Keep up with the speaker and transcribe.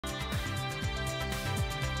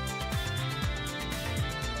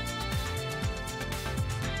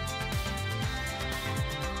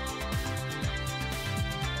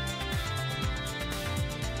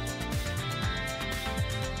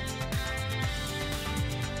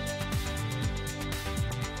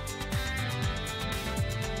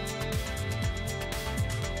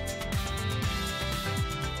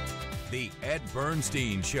Ed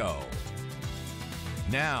Bernstein Show.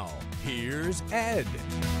 Now, here's Ed.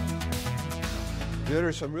 There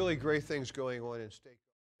are some really great things going on in state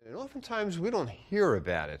government, and oftentimes we don't hear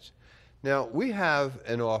about it. Now, we have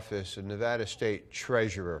an office, a Nevada State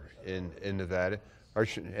Treasurer in Nevada,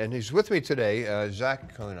 and he's with me today,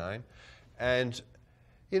 Zach Conine. And,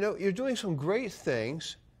 you know, you're doing some great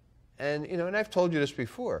things, and, you know, and I've told you this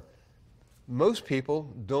before. Most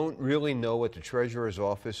people don't really know what the Treasurer's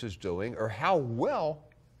office is doing or how well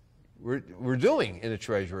we're doing in the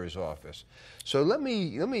Treasurer's office. So let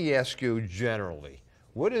me ask you generally,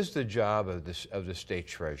 what is the job of the State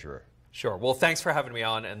Treasurer? Sure. Well, thanks for having me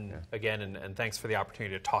on, and again, and thanks for the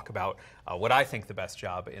opportunity to talk about what I think the best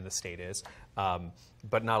job in the state is,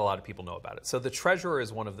 but not a lot of people know about it. So the Treasurer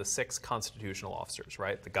is one of the 6 constitutional officers,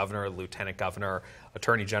 right? The Governor, Lieutenant Governor,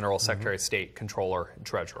 Attorney General, Secretary of State, Controller, and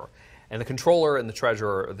Treasurer. And the Controller and the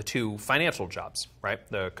Treasurer are the 2 financial jobs, right?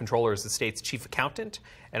 The Controller is the state's chief accountant,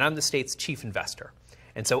 and I'm the state's chief investor.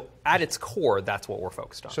 And so at its core, that's what we're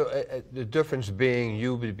focused on. So the difference being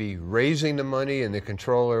you would be raising the money and the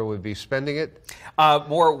Controller would be spending it?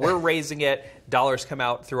 We're raising it. Dollars come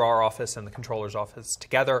out through our office and the Controller's office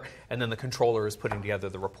together, and then the Controller is putting together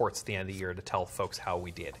the reports at the end of the year to tell folks how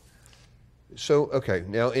we did. So, okay,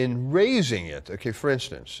 now in raising it, okay, for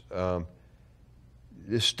instance,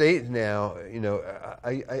 the state now, you know,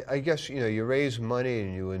 I guess, you know, you raise money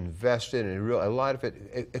and you invest it, and a lot of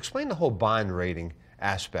it. Explain the whole bond rating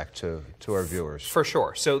aspect to our viewers. For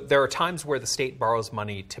sure. So there are times where the state borrows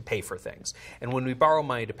money to pay for things. And when we borrow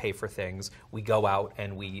money to pay for things, we go out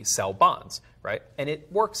and we sell bonds, right? And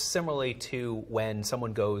it works similarly to when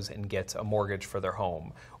someone goes and gets a mortgage for their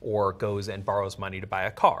home or goes and borrows money to buy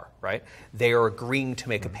a car, right? They are agreeing to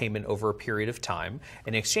make a payment over a period of time.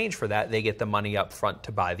 In exchange for that, they get the money up front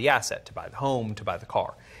to buy the asset, to buy the home, to buy the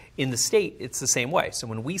car. In the state, it's the same way. So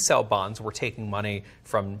when we sell bonds, we're taking money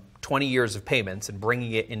from 20 years of payments and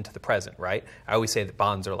bringing it into the present, right? I always say that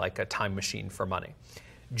bonds are like a time machine for money.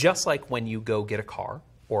 Just like when you go get a car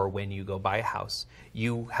or when you go buy a house,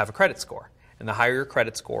 you have a credit score. And the higher your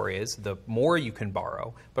credit score is, the more you can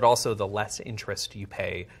borrow, but also the less interest you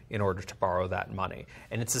pay in order to borrow that money.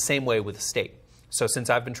 And it's the same way with the state. So since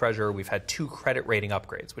I've been treasurer, we've had 2 credit rating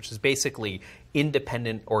upgrades, which is basically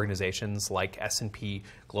independent organizations like S&P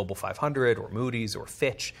Global 500 or Moody's or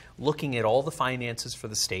Fitch looking at all the finances for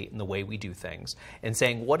the state and the way we do things and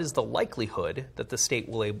saying, what is the likelihood that the state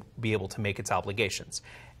will be able to make its obligations?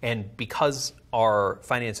 And because our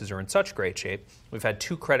finances are in such great shape, we've had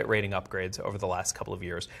 2 credit rating upgrades over the last couple of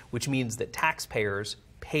years, which means that taxpayers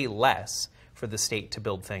pay less for the state to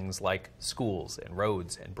build things like schools and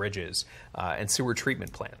roads and bridges and sewer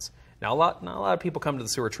treatment plants. Now, not a lot of people come to the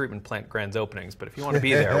sewer treatment plant grand openings, but if you want to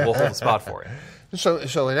be there, we'll hold a spot for you.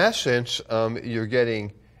 So in essence,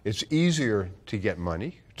 it's easier to get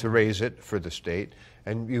money, to raise it for the state,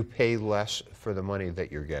 and you pay less for the money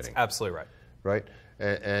that you're getting. That's absolutely right. Right?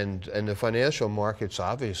 And the financial markets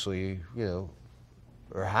obviously, you know,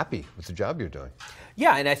 are happy with the job you're doing.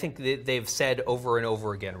 Yeah, and I think that they've said over and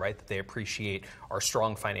over again, right, that they appreciate our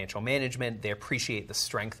strong financial management. They appreciate the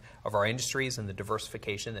strength of our industries and the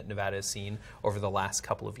diversification that Nevada has seen over the last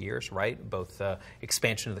couple of years, right? Both the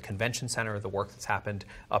expansion of the convention center, the work that's happened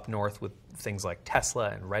up north with things like Tesla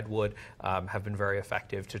and Redwood have been very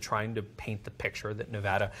effective to trying to paint the picture that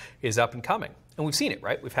Nevada is up and coming. And we've seen it,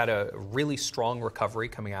 right? We've had a really strong recovery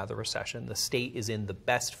coming out of the recession. The state is in the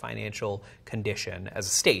best financial condition as a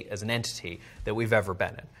state, as an entity, that we've ever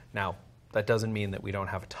been in. Now, that doesn't mean that we don't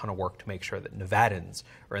have a ton of work to make sure that Nevadans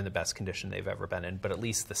are in the best condition they've ever been in, but at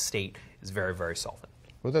least the state is very, very solvent.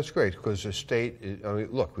 Well, that's great, because the state, I mean,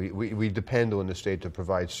 look, we depend on the state to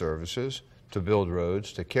provide services, to build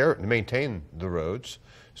roads, to maintain the roads.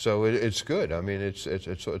 So it's good. I mean,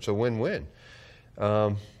 it's a win-win.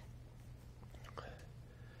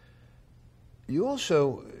 You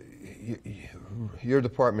also, your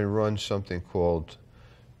department runs something called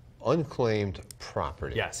unclaimed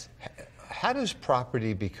property. Yes. How does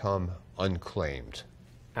property become unclaimed?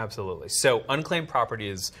 Absolutely. So unclaimed property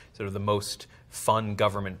is sort of the most fun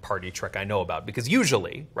government party trick I know about, because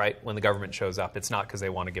usually, right, when the government shows up, it's not because they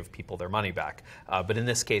want to give people their money back. But in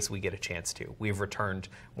this case, we get a chance to. We've returned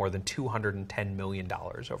more than $210 million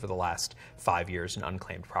over the last 5 years in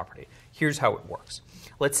unclaimed property. Here's how it works.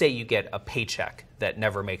 Let's say you get a paycheck that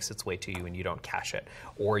never makes its way to you and you don't cash it.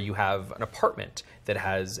 Or you have an apartment that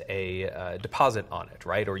has a deposit on it,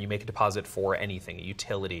 right? Or you make a deposit for anything, a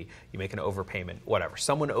utility, you make an overpayment, whatever.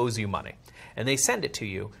 Someone owes you money and they send it to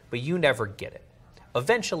you, but you never get it.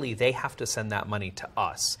 Eventually, they have to send that money to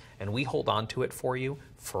us, and we hold on to it for you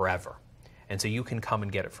forever. And so you can come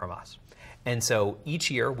and get it from us. And so each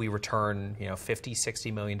year we return, $50,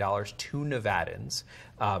 $60 million to Nevadans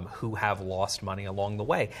who have lost money along the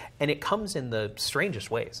way. And it comes in the strangest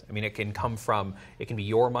ways. I mean, it can be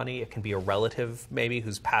your money, it can be a relative maybe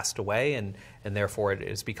who's passed away and therefore it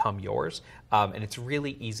has become yours. And it's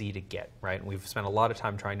really easy to get, right? And we've spent a lot of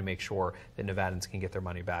time trying to make sure that Nevadans can get their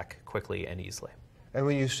money back quickly and easily. And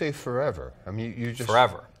when you say forever, I mean, you just...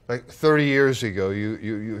 Forever. Like 30 years ago,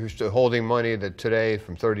 you're still holding money that today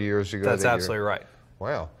from 30 years ago. That's absolutely right.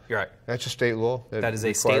 Wow. You're right. That's a state law? That is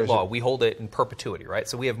a state law. We hold it in perpetuity, right?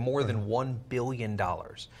 So we have more than $1 billion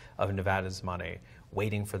of Nevada's money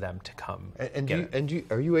waiting for them to come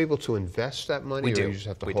Are you able to invest that money? We do. Or you just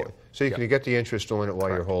have to We hold do. it? So you can get the interest on it while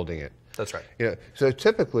you're holding it? That's right. So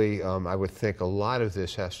typically, I would think a lot of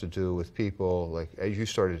this has to do with people, like as you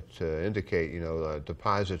started to indicate,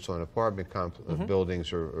 deposits on apartment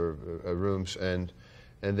buildings or rooms, and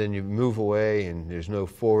then you move away, and there's no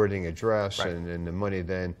forwarding address, Right. and the money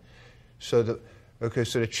then. So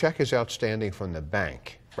the check is outstanding from the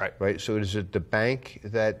bank. Right. Right. So is it the bank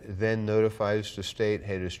that then notifies the state,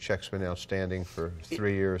 hey, this check's been outstanding for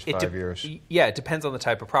 3 years, 5 years? Yeah, it depends on the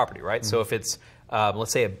type of property, right? So if it's,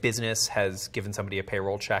 let's say a business has given somebody a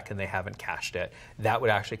payroll check and they haven't cashed it, that would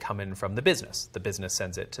actually come in from the business. The business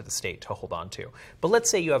sends it to the state to hold on to. But let's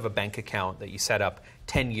say you have a bank account that you set up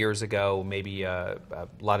 10 years ago. Maybe a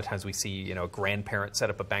lot of times we see, a grandparent set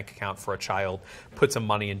up a bank account for a child, put some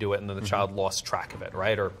money into it, and then the child lost track of it,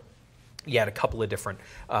 right? Or you had a couple of different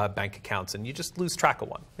bank accounts and you just lose track of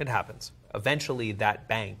one. It happens. Eventually that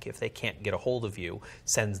bank, if they can't get a hold of you,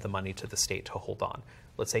 sends the money to the state to hold on.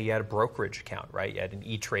 Let's say you had a brokerage account, right? You had an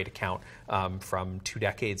E-Trade account from 2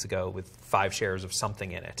 decades ago with 5 shares of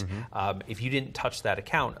something in it. If you didn't touch that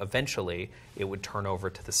account, eventually it would turn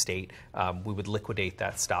over to the state. We would liquidate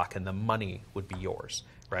that stock and the money would be yours,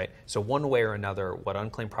 right? So one way or another, what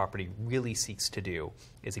unclaimed property really seeks to do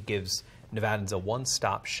is it gives Nevadans a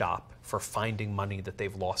one-stop shop for finding money that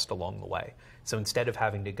they've lost along the way. So instead of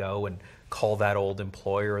having to go and call that old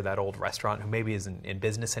employer or that old restaurant who maybe isn't in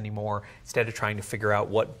business anymore, instead of trying to figure out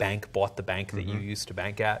what bank bought the bank that you used to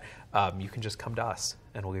bank at, you can just come to us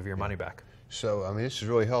and we'll give you your money back. So, I mean, this is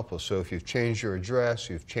really helpful. So if you've changed your address,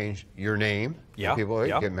 you've changed your name. People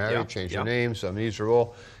get married, change their names. I mean, these are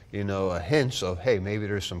all, hints of, hey, maybe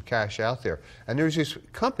there's some cash out there. And there's these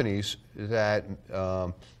companies that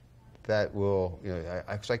will,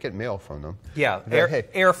 because I get mail from them. Yeah,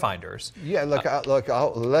 air finders. Yeah, look,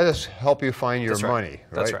 let us help you find your money, right?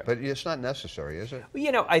 That's right. But it's not necessary, is it?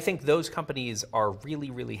 Well, I think those companies are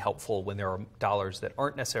really, really helpful when there are dollars that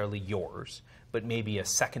aren't necessarily yours, but maybe a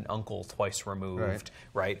second uncle twice removed,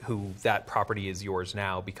 right? Who that property is yours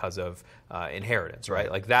now because of inheritance, right?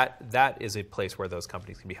 Like that is a place where those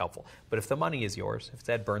companies can be helpful. But if the money is yours, if it's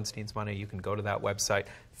Ed Bernstein's money, you can go to that website,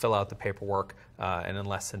 fill out the paperwork, and in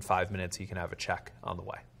less than 5 minutes, you can have a check on the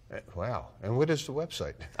way. Wow. And what is the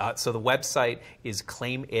website? So the website is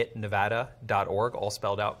claimitnevada.org, all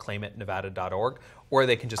spelled out, claimitnevada.org, or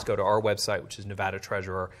they can just go to our website, which is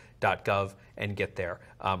nevadatreasurer.gov, and get there.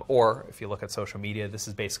 Or if you look at social media, this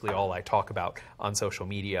is basically all I talk about on social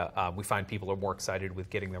media. We find people are more excited with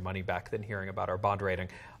getting their money back than hearing about our bond rating.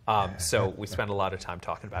 So we spend a lot of time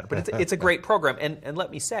talking about it. But it's a great program. And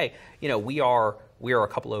let me say, we are a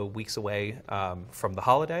couple of weeks away from the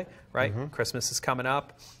holiday, right? Christmas is coming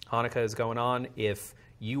up. Hanukkah is going on. If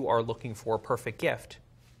you are looking for a perfect gift,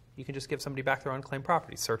 you can just give somebody back their unclaimed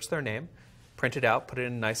property. Search their name, print it out, put it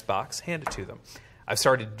in a nice box, hand it to them. I've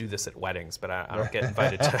started to do this at weddings, but I don't get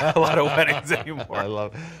invited to a lot of weddings anymore. I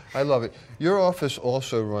love it. Your office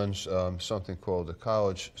also runs something called the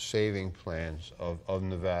College Saving Plans of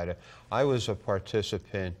Nevada. I was a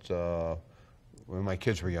participant when my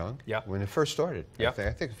kids were young, when it first started, I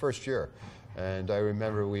think the first year. And I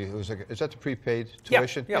remember is that the prepaid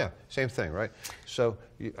tuition? Yeah, same thing, right? So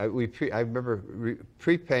I remember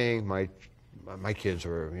prepaying my kids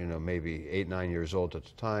were, maybe 8, 9 years old at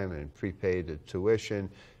the time, and prepaid the tuition.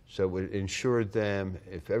 So it ensured them,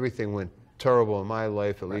 if everything went terrible in my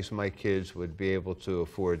life, at least my kids would be able to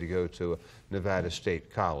afford to go to a Nevada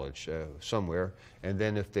State College somewhere. And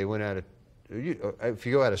then if they went out of, if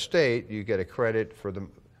you go out of state, you get a credit for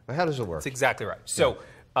them. How does it work? That's exactly right. So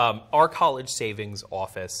our college savings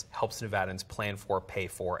office helps Nevadans plan for, pay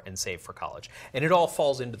for, and save for college. And it all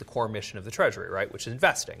falls into the core mission of the Treasury, right, which is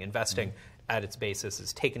investing. Investing at its basis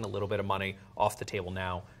is taking a little bit of money off the table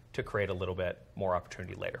now to create a little bit more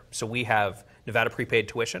opportunity later. So we have Nevada prepaid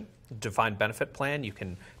tuition, defined benefit plan. You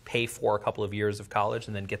can pay for a couple of years of college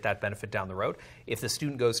and then get that benefit down the road. If the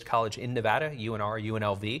student goes to college in Nevada, UNR,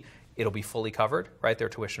 UNLV, it'll be fully covered, right? Their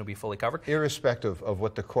tuition will be fully covered. Irrespective of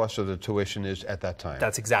what the cost of the tuition is at that time.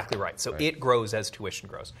 That's exactly right. So it grows as tuition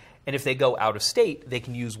grows. And if they go out of state, they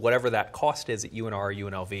can use whatever that cost is at UNR or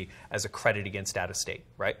UNLV as a credit against out of state,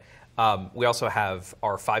 right? We also have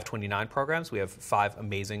our 529 programs. We have 5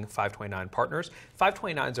 amazing 529 partners.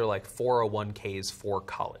 529s are like 401ks for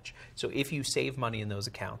college. So if you save money in those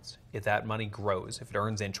accounts, if that money grows, if it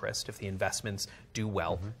earns interest, if the investments do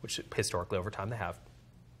well, which historically over time they have,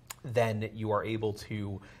 then you are able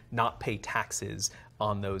to not pay taxes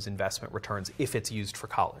on those investment returns if it's used for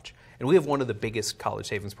college. And we have one of the biggest college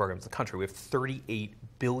savings programs in the country. We have $38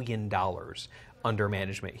 billion under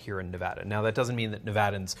management here in Nevada. Now, that doesn't mean that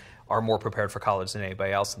Nevadans are more prepared for college than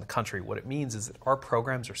anybody else in the country. What it means is that our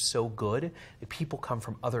programs are so good that people come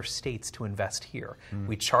from other states to invest here.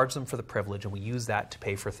 We charge them for the privilege, and we use that to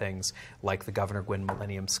pay for things like the Governor Gwynn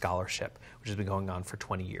Millennium Scholarship, which has been going on for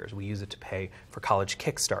 20 years. We use it to pay for College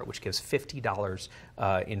Kickstart, which gives $50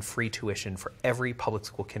 in free tuition for every public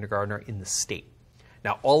school kindergartner in the state.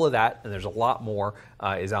 Now, all of that, and there's a lot more,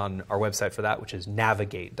 is on our website for that, which is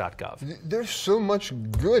navigate.gov. There's so much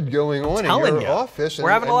good going on in your office. We're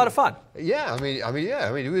having a lot of fun. Yeah, I mean,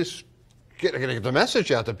 we was get the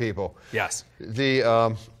message out to people. Yes.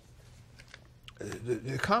 The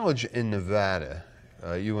college in Nevada,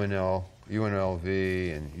 UNLV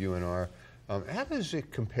and UNR, how does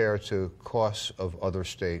it compare to costs of other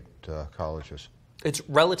state colleges? It's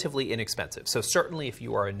relatively inexpensive. So certainly if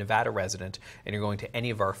you are a Nevada resident and you're going to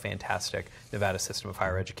any of our fantastic Nevada system of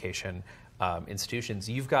higher education institutions,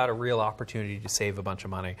 you've got a real opportunity to save a bunch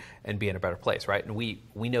of money and be in a better place, right? And we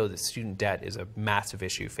know that student debt is a massive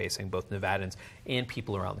issue facing both Nevadans and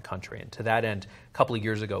people around the country. And to that end, a couple of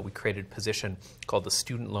years ago, we created a position called the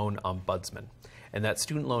Student Loan Ombudsman. And that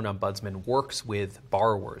Student Loan Ombudsman works with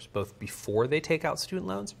borrowers both before they take out student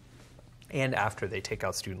loans and after they take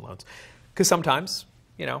out student loans. Because sometimes,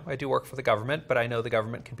 you know, I do work for the government, but I know the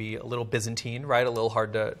government can be a little Byzantine, right? A little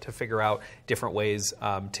hard to figure out different ways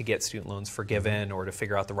to get student loans forgiven or to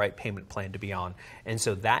figure out the right payment plan to be on. And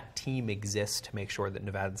so that team exists to make sure that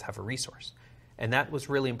Nevadans have a resource. And that was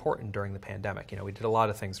really important during the pandemic. You know, we did a lot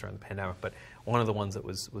of things during the pandemic, but one of the ones that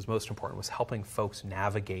was most important was helping folks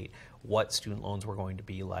navigate what student loans were going to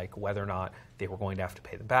be like, whether or not they were going to have to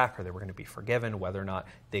pay them back or they were going to be forgiven, whether or not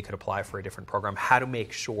they could apply for a different program, how to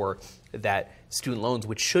make sure that student loans,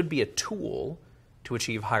 which should be a tool to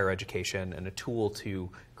achieve higher education and a tool to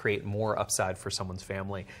create more upside for someone's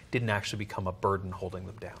family, didn't actually become a burden holding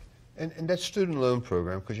them down. And that student loan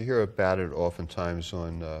program, because you hear about it oftentimes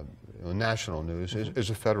on national news, is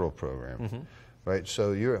a federal program, right?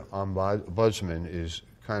 So your ombudsman is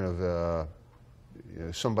kind of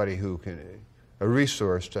somebody who can, a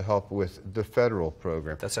resource to help with the federal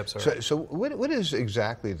program. That's absolutely right. So what is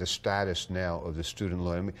exactly the status now of the student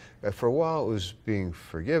loan? I mean, for a while it was being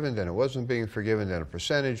forgiven, then it wasn't being forgiven, then a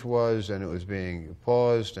percentage was, and it was being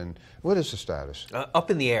paused, and what is the status? Up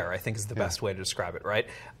in the air, I think, is the best way to describe it, right?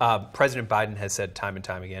 President Biden has said time and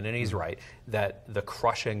time again, and he's right, that the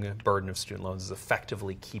crushing burden of student loans is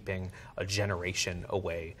effectively keeping a generation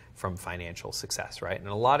away from financial success, right? In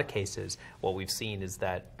a lot of cases, what we've seen is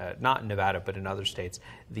that, not in Nevada, but in other states,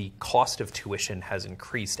 the cost of tuition has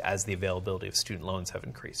increased as the availability of student loans have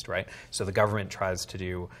increased, right? So the government tries to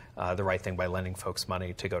do the right thing by lending folks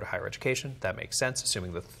money to go to higher education. That makes sense,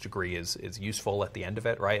 assuming that the degree is useful at the end of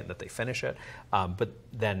it, right, and that they finish it. But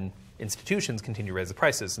then institutions continue to raise the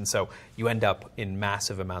prices, and so you end up in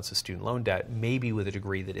massive amounts of student loan debt, maybe with a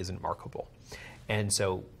degree that isn't marketable. And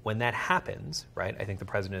so when that happens, right, I think the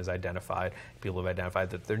president has identified, people have identified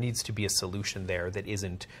that there needs to be a solution there that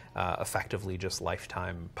isn't effectively just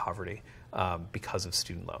lifetime poverty because of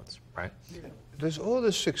student loans, right? Does all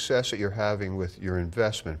the success that you're having with your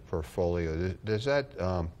investment portfolio, does that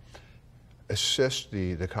assist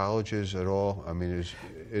the colleges at all? I mean,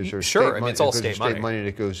 is there sure? I mean, it's all state money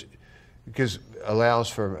that goes, because allows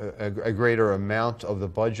for a greater amount of the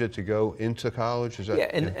budget to go into college? Is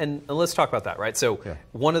that, and let's talk about that, right? So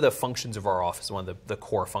one of the functions of our office, one of the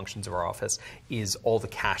core functions of our office, is all the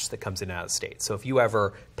cash that comes in and out of the state. So if you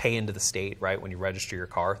ever pay into the state, right, when you register your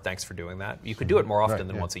car, thanks for doing that. You could do it more often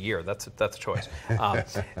than once a year. That's a choice.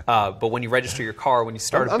 But when you register your car, when you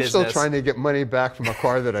start a business... I'm still trying to get money back from a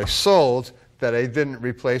car that I sold that I didn't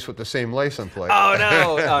replace with the same license plate. Oh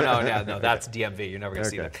no, that's DMV. You're never going to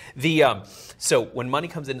see that. So when money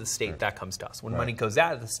comes into the state, that comes to us. When money goes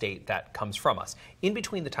out of the state, that comes from us. In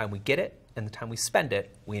between the time we get it and the time we spend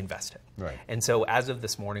it, we invest it. Right. And so as of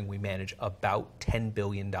this morning, we manage about $10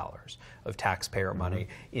 billion of taxpayer money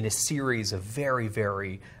in a series of very,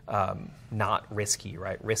 very not risky,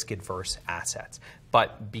 right, risk-adverse assets.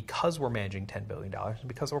 But because we're managing $10 billion, and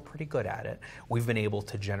because we're pretty good at it, we've been able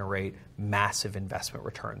to generate massive investment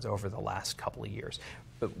returns over the last couple of years.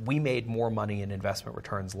 But we made more money in investment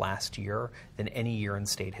returns last year than any year in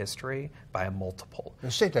state history by a multiple. Now,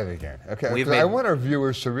 state that again, okay? I want our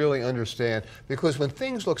viewers to really understand, because when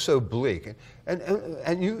things look so bleak,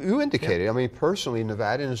 and you indicated, I mean, personally,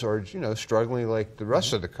 Nevadans are, you know, struggling like the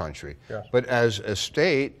rest of the country. Yes. But as a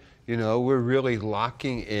state, you know, we're really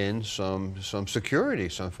locking in some security,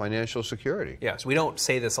 some financial security. Yes, we don't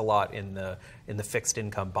say this a lot in the fixed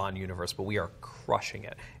income bond universe, but we are crushing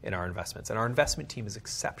it in our investments. And our investment team is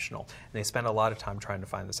exceptional, and they spend a lot of time trying to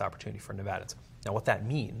find this opportunity for Nevadans. Now, what that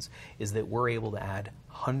means is that we're able to add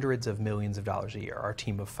hundreds of millions of dollars a year. Our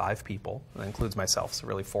team of 5 people, that includes myself, so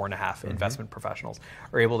really 4.5 investment professionals,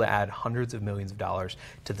 are able to add hundreds of millions of dollars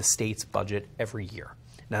to the state's budget every year.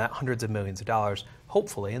 Now, that hundreds of millions of dollars,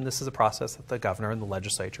 hopefully, and this is a process that the governor and the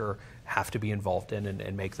legislature have to be involved in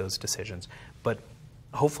and make those decisions, but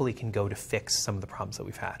hopefully can go to fix some of the problems that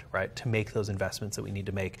we've had, right? To make those investments that we need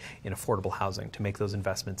to make in affordable housing, to make those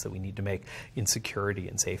investments that we need to make in security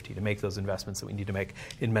and safety, to make those investments that we need to make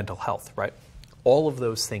in mental health, right? All of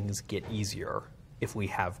those things get easier if we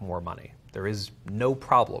have more money. There is no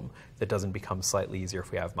problem that doesn't become slightly easier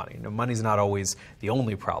if we have money. Now, money's not always the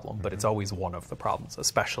only problem, but it's always one of the problems,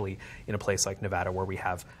 especially in a place like Nevada where we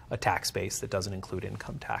have a tax base that doesn't include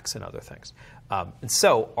income tax and other things. And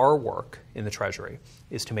so our work in the Treasury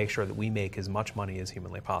is to make sure that we make as much money as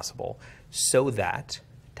humanly possible so that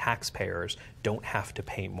taxpayers don't have to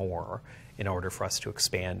pay more in order for us to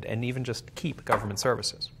expand and even just keep government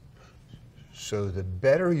services. So the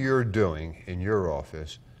better you're doing in your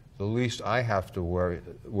office, the least I have to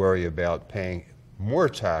worry about paying more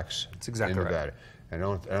tax. That's exactly in Nevada.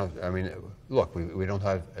 Right. I mean, look, we don't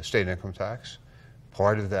have a state income tax.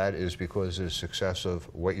 Part of that is because of the success of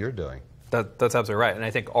what you're doing. That's absolutely right. And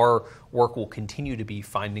I think our work will continue to be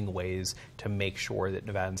finding ways to make sure that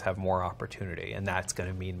Nevadans have more opportunity, and that's going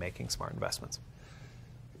to mean making smart investments.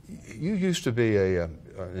 You used to be an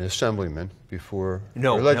assemblyman before.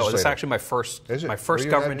 No, it's actually my first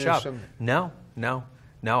government job. No.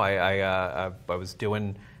 I was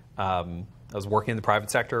doing. I was working in the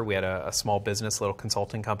private sector. We had a small business, little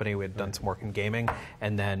consulting company. We had done some work in gaming,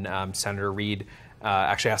 and then Senator Reid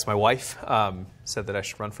actually asked my wife, said that I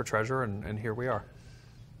should run for treasurer, and here we are.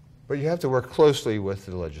 But you have to work closely with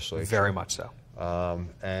the legislature. Very much so.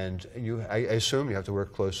 And I assume you have to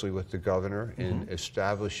work closely with the governor in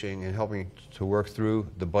establishing and helping to work through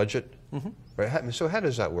the budget. Right? So how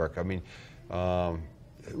does that work? I mean,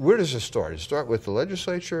 where does it start? Does it start with the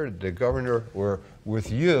legislature, the governor, or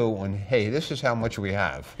with you on, hey, this is how much we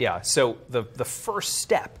have? Yeah, so the first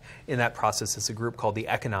step in that process is a group called the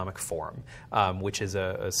Economic Forum, which is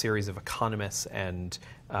a series of economists and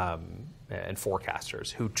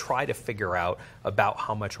forecasters who try to figure out about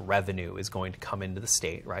how much revenue is going to come into the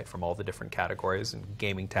state, right, from all the different categories, and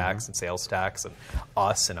gaming tax and sales tax and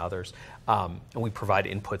us and others. And we provide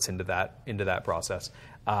inputs into that process.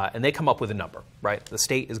 And they come up with a number, right? The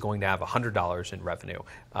state is going to have $100 in revenue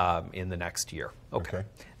in the next year. Okay.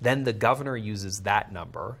 Then the governor uses that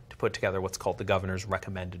number to put together what's called the governor's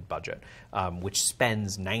recommended budget, which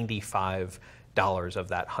spends $95 of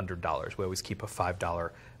that $100. We always keep a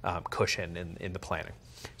 $5 cushion in the planning.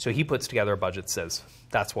 So he puts together a budget that says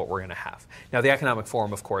that's what we're going to have. Now, the Economic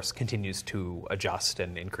Forum, of course, continues to adjust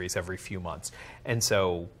and increase every few months. And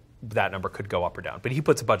so that number could go up or down. But he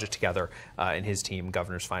puts a budget together, and his team,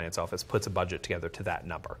 Governor's Finance Office, puts a budget together to that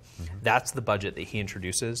number. That's the budget that he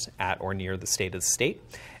introduces at or near the state of the state.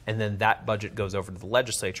 And then that budget goes over to the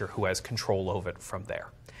legislature, who has control over it from there.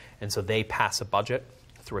 And so they pass a budget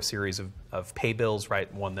through a series of pay bills,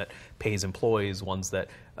 right? One that pays employees, one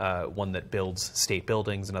that builds state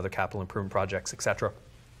buildings and other capital improvement projects, et cetera.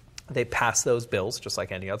 They pass those bills just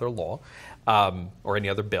like any other law or any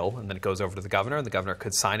other bill, and then it goes over to the governor, and the governor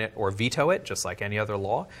could sign it or veto it just like any other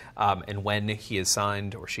law. And when he has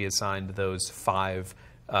signed or she has signed those 5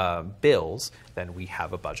 bills, then we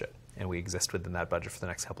have a budget, and we exist within that budget for the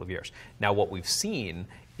next couple of years. Now, what we've seen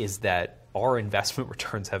is that our investment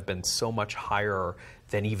returns have been so much higher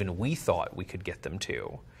than even we thought we could get them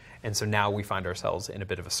to. And so now we find ourselves in a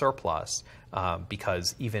bit of a surplus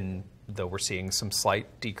because even though we're seeing some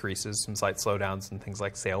slight decreases, some slight slowdowns in things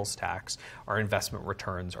like sales tax, our investment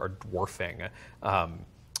returns are dwarfing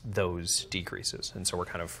those decreases. And so we're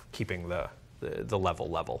kind of keeping the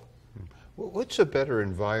level. What's a better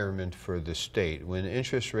environment for the state when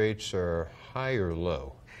interest rates are high or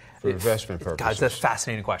low for investment purposes? Guys, that's a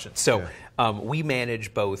fascinating question. So we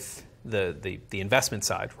manage both the investment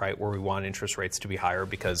side, right, where we want interest rates to be higher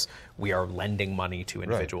because we are lending money to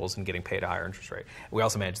individuals and getting paid a higher interest rate. We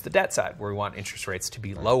also manage the debt side, where we want interest rates to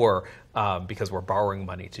be lower because we're borrowing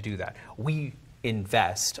money to do that. We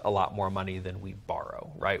invest a lot more money than we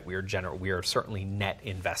borrow, right? We are certainly net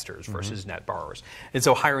investors versus net borrowers. And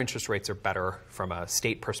so higher interest rates are better from a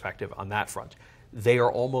state perspective on that front. They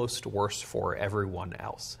are almost worse for everyone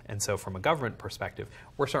else. And so from a government perspective,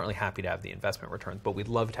 we're certainly happy to have the investment returns, but we'd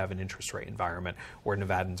love to have an interest rate environment where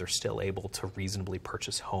Nevadans are still able to reasonably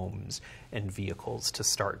purchase homes and vehicles, to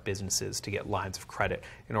start businesses, to get lines of credit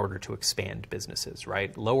in order to expand businesses,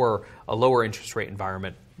 right? A lower interest rate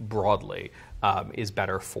environment broadly is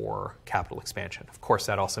better for capital expansion. Of course,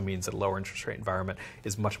 that also means that a lower interest rate environment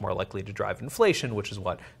is much more likely to drive inflation, which is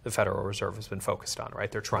what the Federal Reserve has been focused on,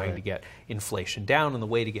 right? They're trying to get inflation down, and the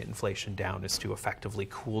way to get inflation down is to effectively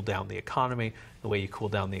cool down the economy. The way you cool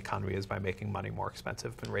down the economy is by making money more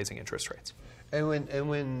expensive and raising interest rates. And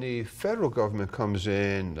when the federal government comes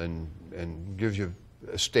in and gives you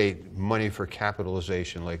a state money for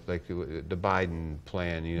capitalization, like the Biden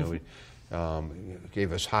plan, you know,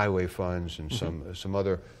 gave us highway funds and some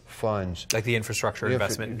other funds, like the Infrastructure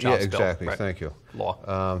Investment and Jobs Bill. Yeah, exactly. Right. Thank you.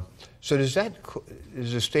 Law. So does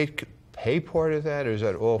the state pay part of that, or is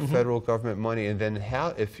that all federal government money? And then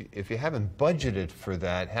how, if you haven't budgeted for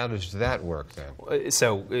that, how does that work then?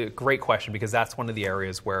 So great question, because that's one of the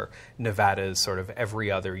areas where Nevada's sort of every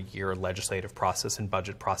other year legislative process and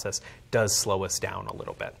budget process does slow us down a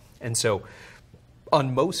little bit. And so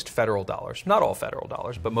on most federal dollars, not all federal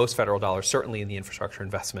dollars, but most federal dollars, certainly in the Infrastructure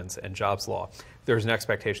Investments and Jobs Law, there's an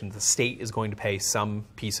expectation that the state is going to pay some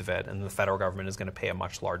piece of it and the federal government is going to pay a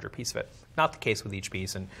much larger piece of it. Not the case with each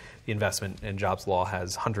piece, and the Investment and Jobs Law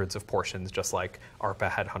has hundreds of portions, just like ARPA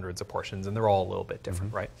had hundreds of portions, and they're all a little bit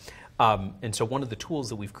different, right? And so one of the tools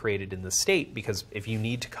that we've created in the state, because if you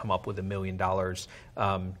need to come up with $1 million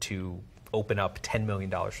to open up $10 million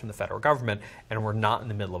from the federal government, and we're not in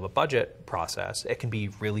the middle of a budget process, it can be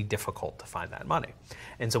really difficult to find that money.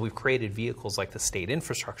 And so we've created vehicles like the State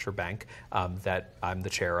Infrastructure Bank that I'm the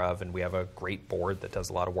chair of, and we have a great board that does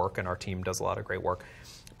a lot of work, and our team does a lot of great work.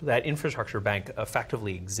 That infrastructure bank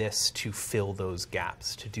effectively exists to fill those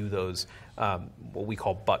gaps, to do those what we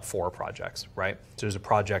call but-for projects, right? So there's a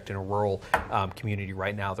project in a rural community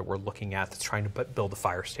right now that we're looking at that's trying to build a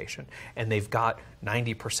fire station. And they've got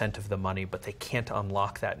 90% of the money, but they can't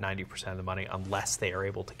unlock that 90% of the money unless they are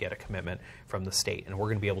able to get a commitment from the state. And we're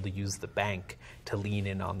going to be able to use the bank to lean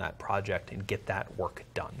in on that project and get that work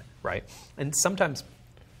done, right? And sometimes,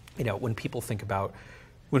 you know, when people think about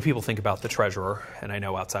the treasurer, and I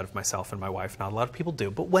know outside of myself and my wife, not a lot of people do,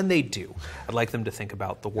 but when they do, I'd like them to think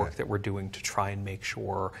about the work that we're doing to try and make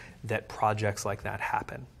sure that projects like that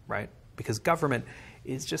happen, right? Because government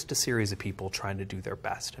is just a series of people trying to do their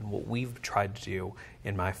best. And what we've tried to do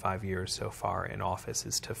in my 5 years so far in office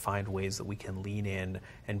is to find ways that we can lean in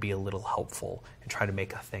and be a little helpful and try to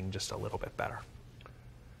make a thing just a little bit better.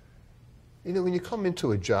 You know, when you come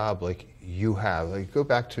into a job like you have, like go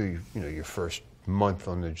back to, you know, your first month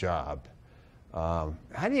on the job, how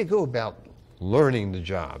do you go about learning the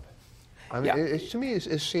job? I mean, to me,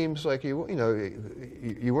 it seems like you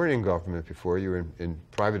weren't in government before. You were in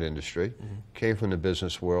private industry, came from the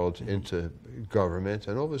business world into government,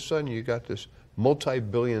 and all of a sudden you got this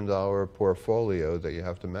multi-billion-dollar portfolio that you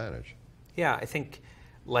have to manage. Yeah, I think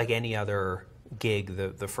like any other gig,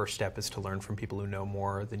 the first step is to learn from people who know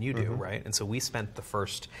more than you do, right? And so we spent the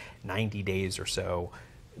first 90 days or so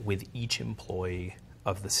with each employee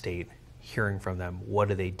of the state, hearing from them, what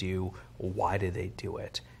do they do, why do they do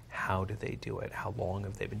it, how do they do it, how long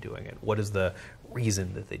have they been doing it, what is the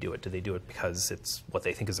reason that they do it? Do they do it because it's what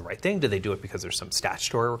they think is the right thing? Do they do it because there's some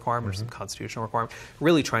statutory requirement or some constitutional requirement?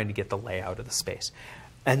 Really trying to get the layout of the space.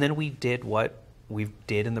 And then we did what we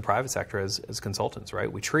did in the private sector as consultants,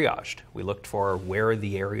 right? We triaged. We looked for where are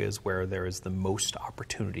the areas where there is the most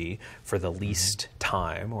opportunity for the least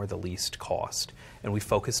time or the least cost, and we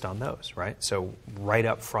focused on those, right? So right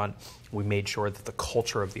up front, we made sure that the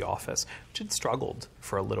culture of the office, which had struggled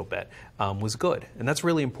for a little bit, was good, and that's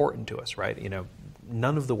really important to us, right? You know,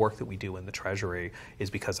 none of the work that we do in the Treasury is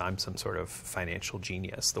because I'm some sort of financial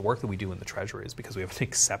genius. The work that we do in the Treasury is because we have an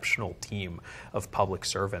exceptional team of public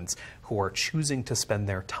servants who are choosing to spend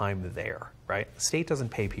their time there, right? The state doesn't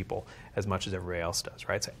pay people as much as everybody else does,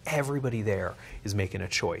 right? So everybody there is making a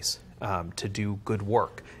choice to do good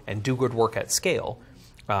work and do good work at scale,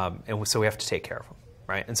 and so we have to take care of them,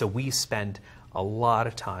 right? And so we spend a lot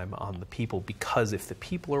of time on the people, because if the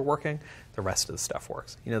people are working, the rest of the stuff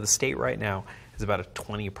works. You know, the state right now is about a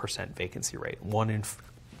 20% vacancy rate. One in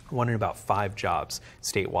about 5 jobs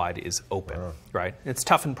statewide is open, right? It's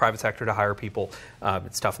tough in the private sector to hire people.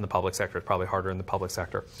 It's tough in the public sector. It's probably harder in the public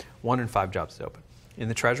sector. 1 in 5 jobs is open. In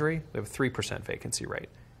the Treasury, we have a 3% vacancy rate.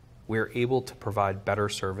 We're able to provide better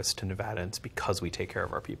service to Nevadans because we take care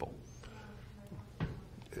of our people.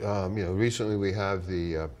 You know, recently we have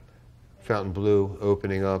the Fontainebleau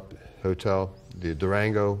opening up hotel, the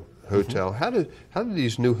Durango hotel. How do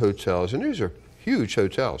these new hotels, and these are huge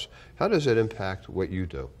hotels, how does it impact what you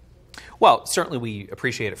do? Well, certainly we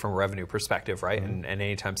appreciate it from a revenue perspective, right? And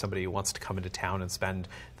anytime somebody wants to come into town and spend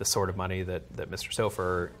the sort of money that Mr.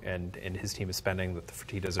 Sofer and his team is spending, that the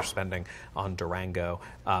Fertittas are spending on Durango,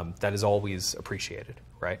 that is always appreciated,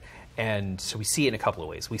 right? And so we see it in a couple of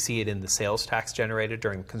ways. We see it in the sales tax generated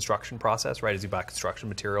during the construction process, right? As you buy construction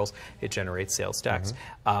materials, it generates sales tax.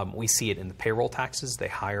 We see it in the payroll taxes. They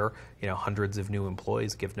hire, you know, hundreds of new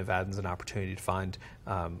employees, give Nevadans an opportunity to find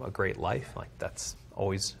a great life. Like, that's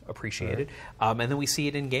always appreciated. And then we see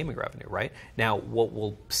it in gaming revenue, right? Now, what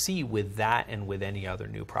we'll see with that and with any other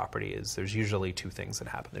new property is there's usually 2 things that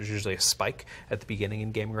happen. There's usually a spike at the beginning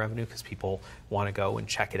in gaming revenue because people want to go and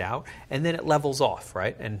check it out, and then it levels off,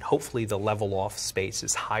 right? And hopefully the level off space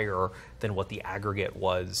is higher than what the aggregate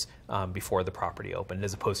was before the property opened,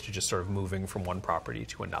 as opposed to just sort of moving from one property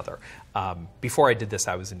to another. Before I did this,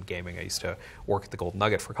 I was in gaming. I used to work at the Golden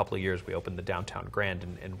Nugget for a couple of years. We opened the downtown Grand,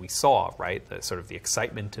 and we saw, right, the sort of the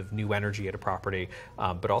excitement of new energy at a property,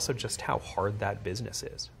 but also just how hard that business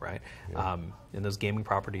is, right? Yeah. And those gaming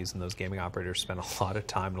properties and those gaming operators spend a lot of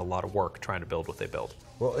time and a lot of work trying to build what they build.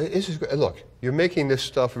 Well, this is great. Look, you're making this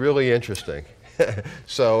stuff really interesting.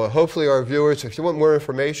 So hopefully our viewers, if you want more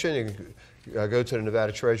information, you can go to the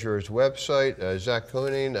Nevada Treasurer's website. Zach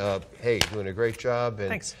Conine, hey, doing a great job. And,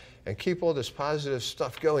 thanks. And keep all this positive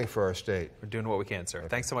stuff going for our state. We're doing what we can, sir. Okay.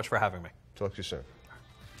 Thanks so much for having me. Talk to you soon.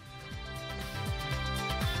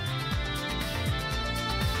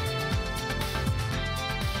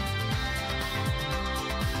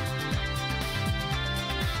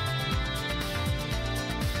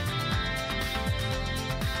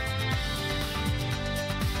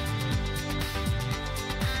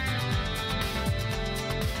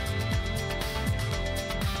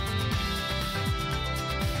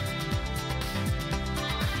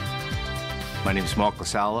 My name is Mark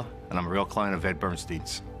LaSala, and I'm a real client of Ed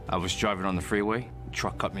Bernstein's. I was driving on the freeway, the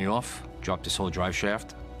truck cut me off, dropped this whole drive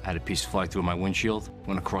shaft. I had a piece fly through my windshield,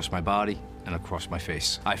 went across my body, and across my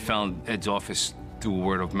face. I found Ed's office through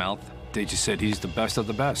word of mouth. They just said he's the best of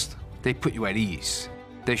the best. They put you at ease.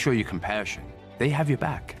 They show you compassion. They have your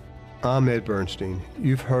back. I'm Ed Bernstein.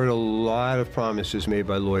 You've heard a lot of promises made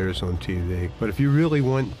by lawyers on TV, but if you really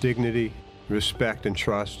want dignity, respect, and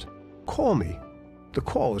trust, call me. The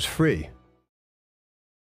call is free.